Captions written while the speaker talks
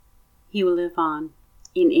He will live on,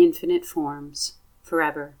 in infinite forms,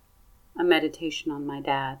 forever. A meditation on my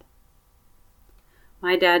dad.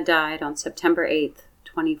 My dad died on September 8th,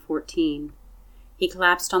 2014. He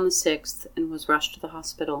collapsed on the 6th and was rushed to the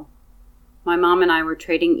hospital. My mom and I were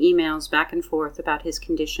trading emails back and forth about his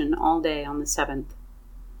condition all day on the 7th.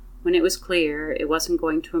 When it was clear it wasn't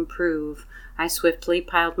going to improve, I swiftly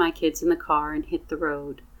piled my kids in the car and hit the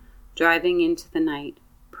road, driving into the night,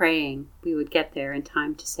 praying we would get there in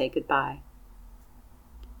time to say goodbye.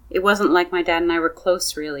 It wasn't like my dad and I were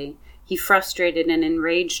close, really. He frustrated and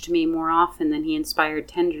enraged me more often than he inspired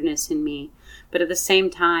tenderness in me, but at the same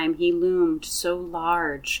time he loomed so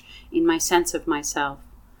large in my sense of myself.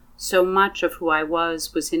 So much of who I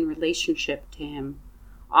was in relationship to him,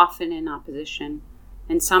 often in opposition,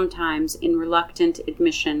 and sometimes in reluctant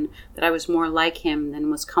admission that I was more like him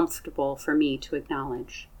than was comfortable for me to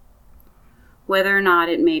acknowledge. Whether or not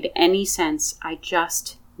it made any sense, I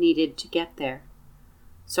just needed to get there.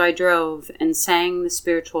 So I drove and sang the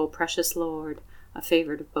spiritual Precious Lord, a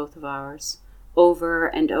favorite of both of ours, over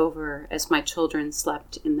and over as my children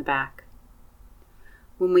slept in the back.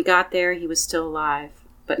 When we got there, he was still alive,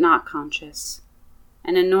 but not conscious.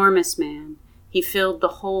 An enormous man, he filled the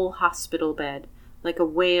whole hospital bed, like a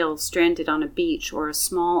whale stranded on a beach or a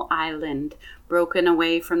small island broken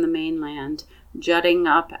away from the mainland, jutting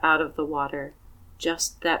up out of the water,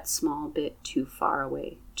 just that small bit too far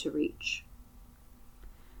away to reach.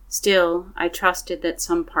 Still, I trusted that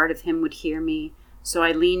some part of him would hear me, so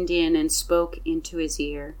I leaned in and spoke into his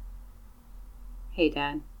ear. Hey,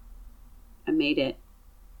 Dad, I made it.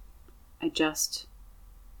 I just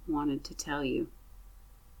wanted to tell you.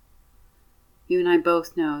 You and I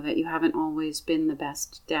both know that you haven't always been the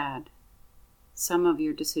best dad. Some of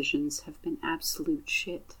your decisions have been absolute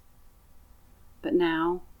shit. But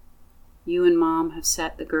now, you and Mom have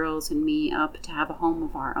set the girls and me up to have a home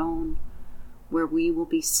of our own, where we will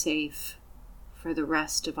be safe for the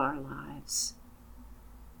rest of our lives.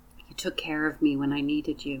 You took care of me when I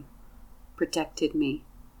needed you, protected me.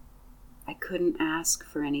 I couldn't ask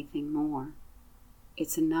for anything more.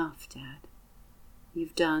 It's enough, Dad.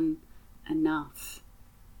 You've done enough.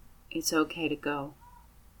 It's okay to go.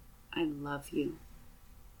 I love you.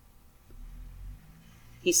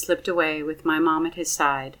 He slipped away with my mom at his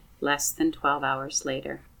side less than 12 hours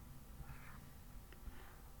later.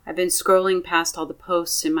 I've been scrolling past all the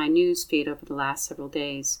posts in my news feed over the last several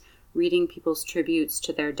days, reading people's tributes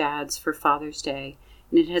to their dads for Father's Day,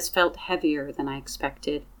 and it has felt heavier than I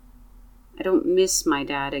expected. I don't miss my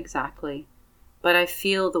dad exactly, but I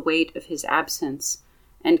feel the weight of his absence,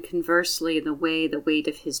 and conversely the weight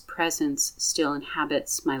of his presence still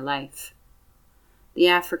inhabits my life. The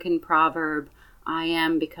African proverb, I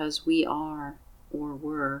am because we are, or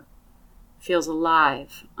were, feels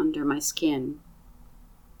alive under my skin.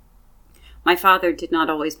 My father did not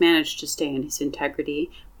always manage to stay in his integrity,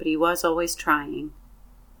 but he was always trying.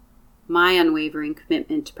 My unwavering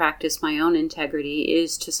commitment to practice my own integrity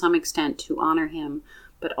is to some extent to honor him,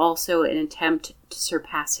 but also an attempt to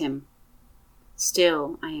surpass him.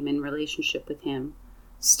 Still, I am in relationship with him.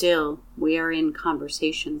 Still, we are in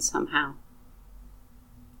conversation somehow.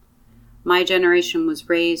 My generation was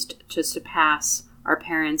raised to surpass our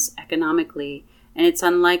parents economically, and it's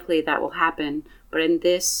unlikely that will happen, but in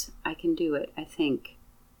this, I can do it, I think.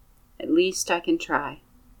 At least I can try.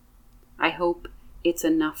 I hope it's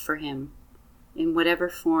enough for him, in whatever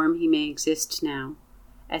form he may exist now,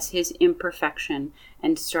 as his imperfection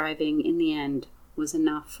and striving in the end was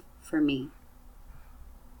enough for me.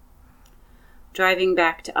 Driving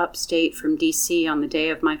back to upstate from D.C. on the day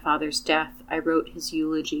of my father's death, I wrote his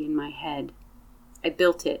eulogy in my head. I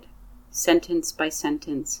built it, sentence by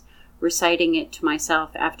sentence, reciting it to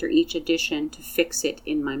myself after each edition to fix it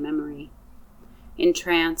in my memory.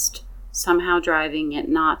 Entranced, somehow driving yet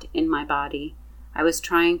not in my body, I was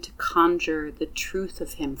trying to conjure the truth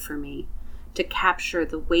of him for me, to capture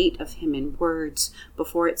the weight of him in words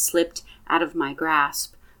before it slipped out of my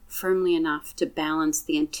grasp, firmly enough to balance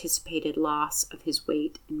the anticipated loss of his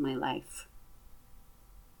weight in my life.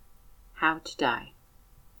 How to die.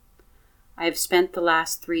 I have spent the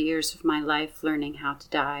last 3 years of my life learning how to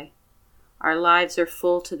die. Our lives are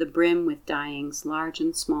full to the brim with dyings, large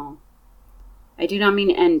and small. I do not mean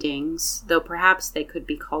endings, though perhaps they could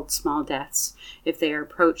be called small deaths if they are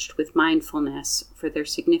approached with mindfulness for their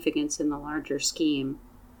significance in the larger scheme.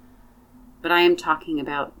 But I am talking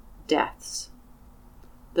about deaths.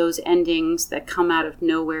 Those endings that come out of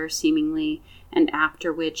nowhere seemingly, and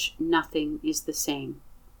after which nothing is the same.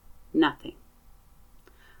 Nothing.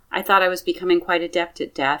 I thought I was becoming quite adept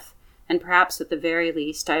at death, and perhaps at the very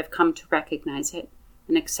least I have come to recognize it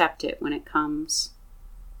and accept it when it comes.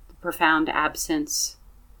 The profound absence,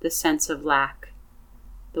 the sense of lack,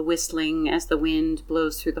 the whistling as the wind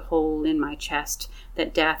blows through the hole in my chest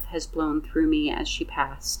that death has blown through me as she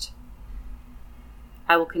passed.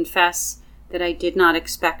 I will confess that I did not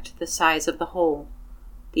expect the size of the hole,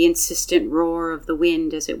 the insistent roar of the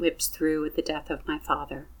wind as it whips through at the death of my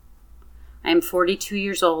father. I am 42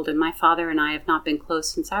 years old, and my father and I have not been close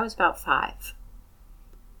since I was about 5.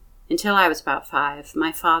 Until I was about 5,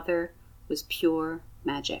 my father was pure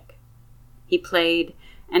magic. He played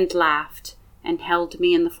and laughed and held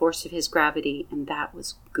me in the force of his gravity, and that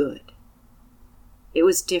was good. It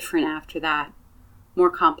was different after that, more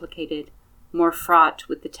complicated, more fraught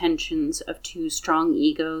with the tensions of 2 strong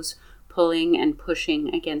egos pulling and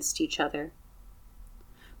pushing against each other.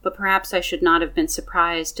 But perhaps I should not have been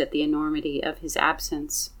surprised at the enormity of his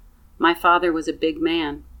absence. My father was a big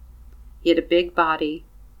man. He had a big body,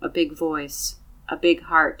 a big voice, a big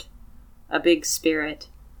heart, a big spirit,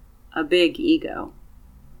 a big ego,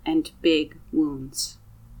 and big wounds.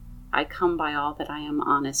 I come by all that I am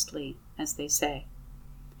honestly, as they say.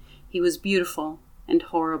 He was beautiful and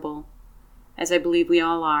horrible, as I believe we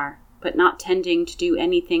all are, but not tending to do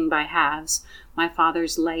anything by halves. My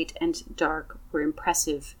father's light and dark were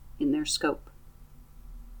impressive in their scope.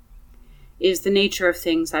 It is the nature of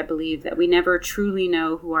things, I believe, that we never truly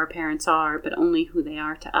know who our parents are, but only who they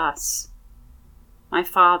are to us. My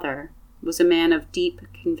father was a man of deep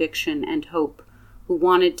conviction and hope, who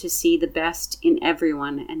wanted to see the best in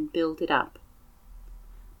everyone and build it up.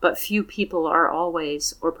 But few people are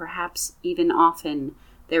always, or perhaps even often,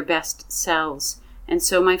 their best selves, and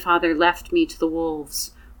so my father left me to the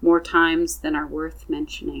wolves more times than are worth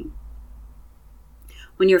mentioning.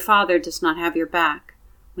 When your father does not have your back,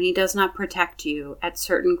 when he does not protect you at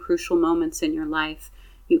certain crucial moments in your life,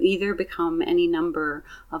 you either become any number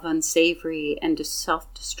of unsavory and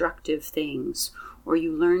self-destructive things, or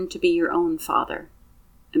you learn to be your own father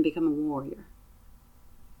and become a warrior.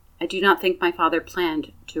 I do not think my father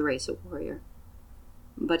planned to raise a warrior,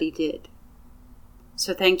 but he did.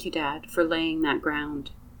 So thank you, Dad, for laying that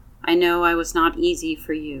ground. I know I was not easy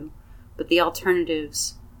for you, but the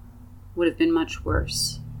alternatives would have been much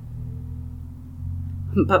worse.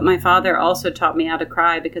 But my father also taught me how to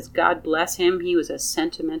cry because, God bless him, he was a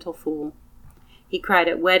sentimental fool. He cried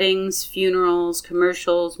at weddings, funerals,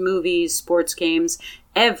 commercials, movies, sports games,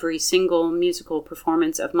 every single musical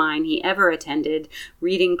performance of mine he ever attended,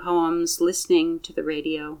 reading poems, listening to the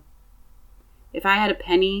radio. If I had a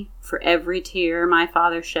penny for every tear my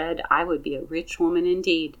father shed, I would be a rich woman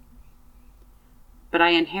indeed. But I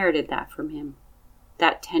inherited that from him,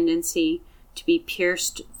 that tendency to be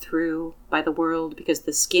pierced through by the world because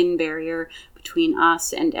the skin barrier between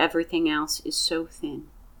us and everything else is so thin.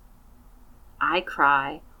 I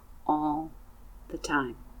cry all the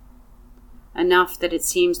time. Enough that it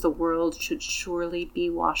seems the world should surely be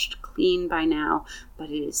washed clean by now, but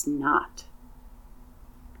it is not.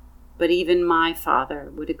 But even my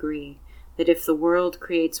father would agree that if the world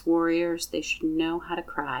creates warriors, they should know how to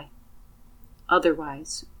cry.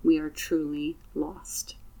 Otherwise, we are truly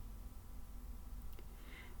lost.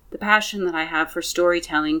 The passion that I have for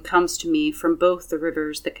storytelling comes to me from both the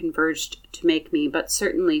rivers that converged to make me, but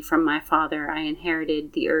certainly from my father I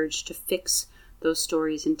inherited the urge to fix those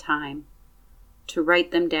stories in time, to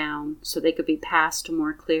write them down so they could be passed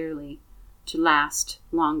more clearly, to last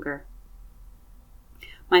longer.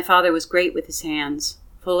 My father was great with his hands,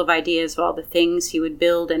 full of ideas of all the things he would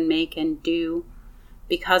build and make and do.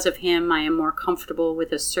 Because of him, I am more comfortable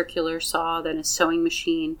with a circular saw than a sewing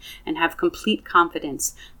machine and have complete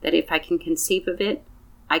confidence that if I can conceive of it,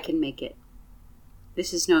 I can make it.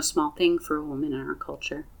 This is no small thing for a woman in our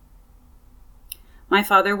culture. My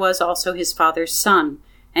father was also his father's son,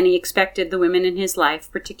 and he expected the women in his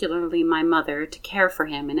life, particularly my mother, to care for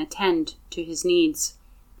him and attend to his needs.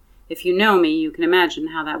 If you know me, you can imagine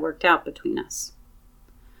how that worked out between us.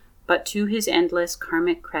 But to his endless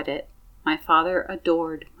karmic credit, my father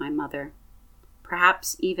adored my mother,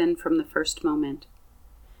 perhaps even from the first moment.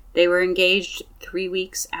 They were engaged 3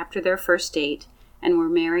 weeks after their first date and were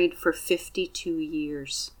married for 52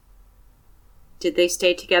 years. Did they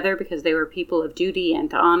stay together because they were people of duty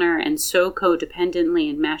and honor and so codependently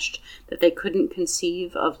enmeshed that they couldn't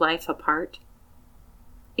conceive of life apart?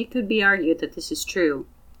 It could be argued that this is true,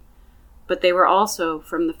 but they were also,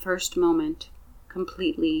 from the first moment,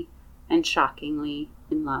 completely and shockingly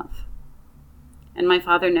in love. And my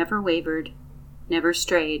father never wavered, never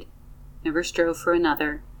strayed, never strove for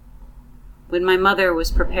another. When my mother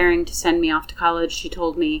was preparing to send me off to college, she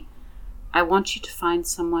told me, "I want you to find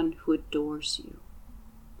someone who adores you."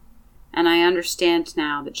 And I understand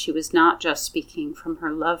now that she was not just speaking from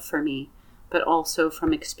her love for me, but also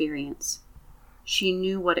from experience. She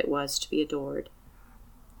knew what it was to be adored,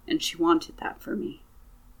 and she wanted that for me.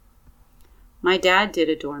 My dad did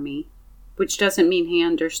adore me, which doesn't mean he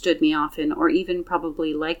understood me often or even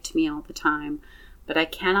probably liked me all the time, but I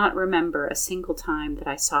cannot remember a single time that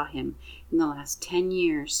I saw him in the last 10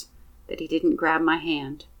 years that he didn't grab my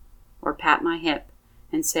hand or pat my hip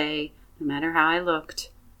and say, no matter how I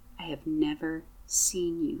looked, I have never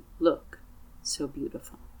seen you look so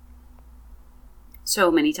beautiful.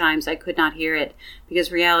 So many times I could not hear it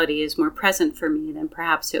because reality is more present for me than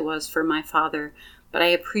perhaps it was for my father, but I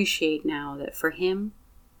appreciate now that for him,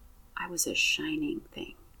 I was a shining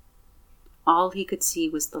thing. All he could see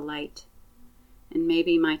was the light, and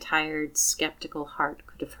maybe my tired, skeptical heart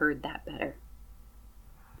could have heard that better.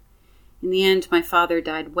 In the end, my father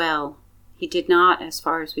died well. He did not, as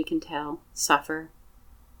far as we can tell, suffer.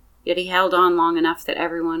 Yet he held on long enough that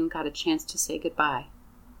everyone got a chance to say goodbye.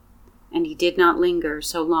 And he did not linger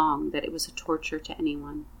so long that it was a torture to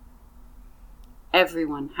anyone.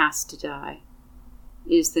 Everyone has to die.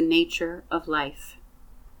 It is the nature of life,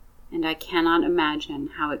 and I cannot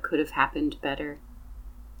imagine how it could have happened better.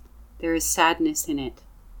 There is sadness in it,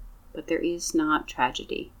 but there is not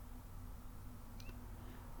tragedy.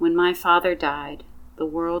 When my father died, the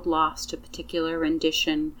world lost a particular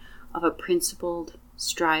rendition of a principled,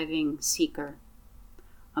 striving seeker,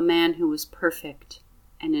 a man who was perfect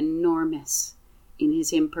and enormous in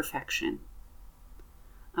his imperfection,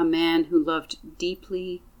 a man who loved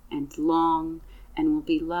deeply and long and will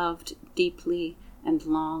be loved deeply and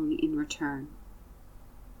long in return.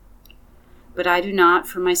 But I do not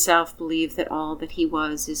for myself believe that all that he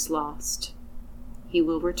was is lost. He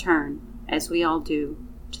will return, as we all do,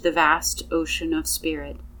 to the vast ocean of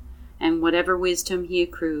spirit, and whatever wisdom he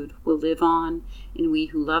accrued will live on in we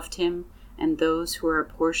who loved him and those who are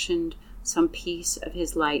apportioned some piece of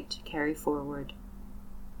his light to carry forward.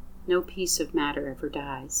 No piece of matter ever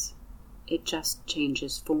dies. It just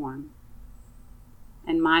changes form.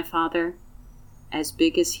 And my father, as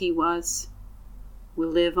big as he was, will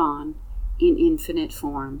live on in infinite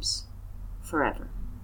forms forever.